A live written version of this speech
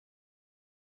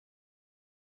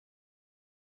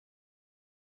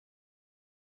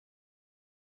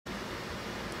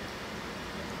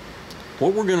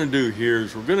What we're going to do here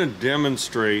is we're going to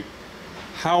demonstrate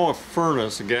how a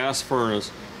furnace, a gas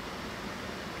furnace,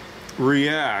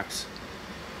 reacts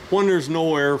when there's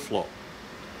no airflow.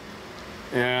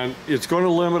 And it's going to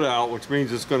limit out, which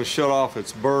means it's going to shut off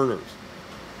its burners.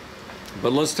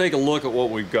 But let's take a look at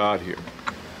what we've got here.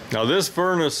 Now this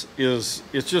furnace it's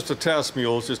just a test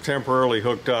mule, it's just temporarily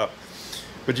hooked up.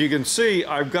 But you can see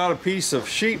I've got a piece of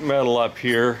sheet metal up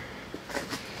here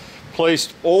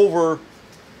placed over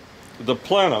the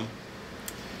plenum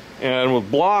and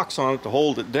with blocks on it to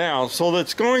hold it down, so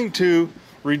that's going to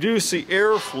reduce the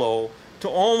airflow to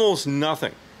almost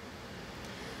nothing.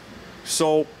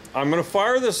 So I'm going to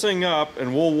fire this thing up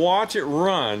and we'll watch it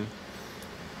run,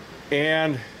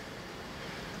 and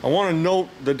I want to note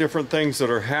the different things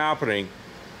that are happening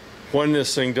when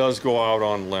this thing does go out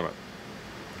on limit.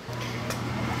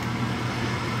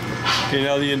 Okay,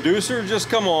 now the inducer just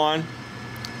come on.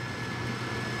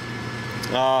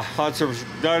 Hot surface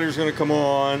igniter is going to come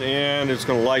on, and it's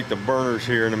going to light the burners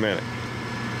here in a minute.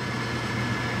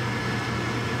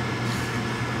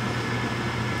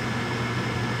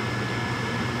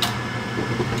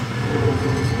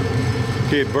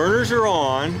 Okay, burners are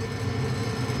on.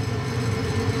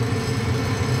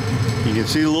 You can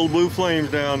see the little blue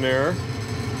flames down there.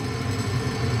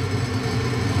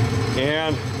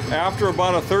 And after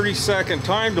about a 30-second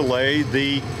time delay,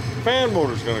 the fan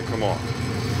motor is going to come on.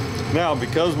 Now,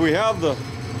 because we have the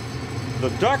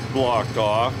duct blocked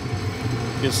off,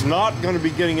 it's not going to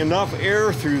be getting enough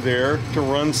air through there to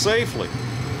run safely.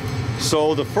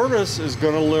 So the furnace is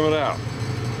going to limit out.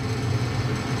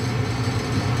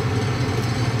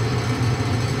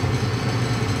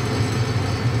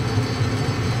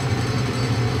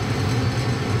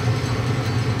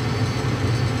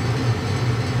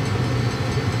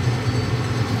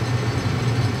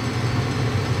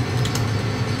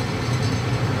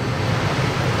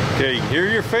 Okay, you hear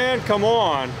your fan come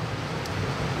on.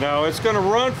 Now it's going to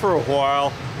run for a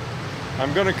while.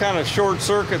 I'm going to kind of short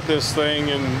circuit this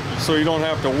thing, and so you don't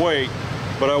have to wait,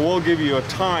 but I will give you a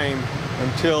time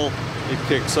until it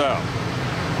kicks out.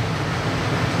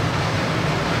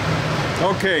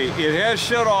 Okay, it has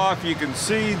shut off. You can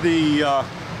see the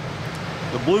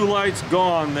blue light's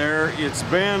gone there. It's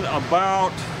been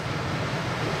about,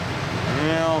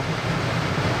 well,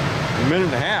 a minute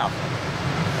and a half.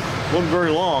 Wasn't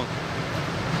very long.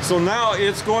 So now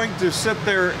it's going to sit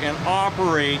there and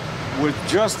operate with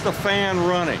just the fan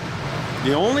running.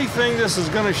 The only thing this is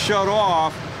going to shut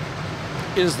off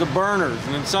is the burners,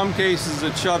 and in some cases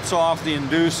it shuts off the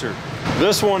inducer.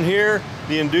 This one here,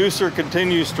 the inducer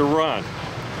continues to run.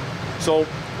 So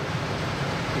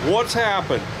what's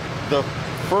happened? The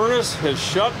furnace has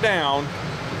shut down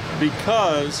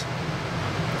because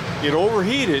it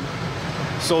overheated.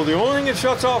 So the only thing that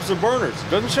shuts off is the burners.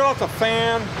 It doesn't shut off the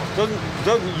fan,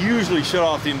 doesn't usually shut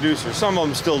off the inducer. Some of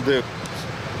them still do.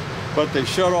 But they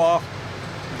shut off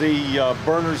the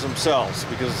burners themselves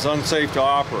because it's unsafe to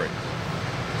operate.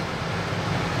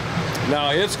 Now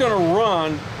it's going to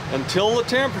run until the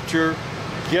temperature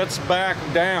gets back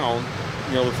down.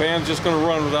 You know, the fan's just going to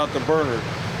run without the burner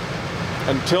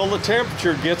until the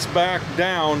temperature gets back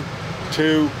down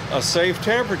to a safe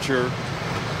temperature,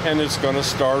 and it's going to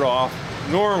start off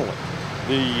normally.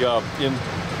 In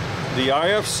the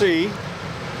IFC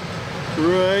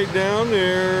right down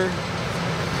there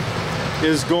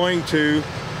is going to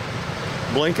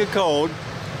blink a code,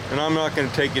 and I'm not going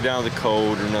to take you down the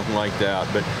code or nothing like that,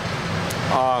 but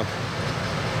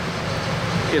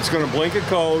it's going to blink a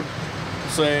code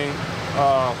saying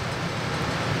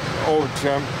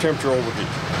temperature overheat.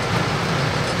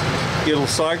 It'll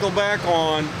cycle back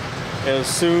on as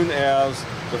soon as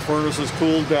the furnace is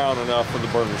cooled down enough for the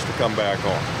burners to come back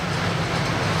on.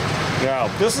 Now,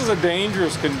 this is a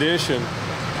dangerous condition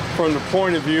from the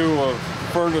point of view of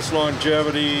furnace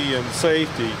longevity and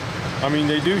safety. I mean,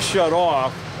 they do shut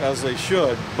off as they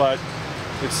should, but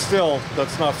it's still,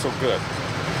 that's not so good.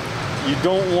 You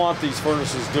don't want these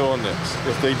furnaces doing this.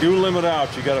 If they do limit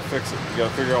out, you got to fix it. You got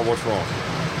to figure out what's wrong.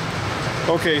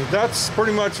 Okay, that's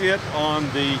pretty much it on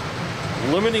the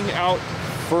limiting out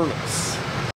furnace.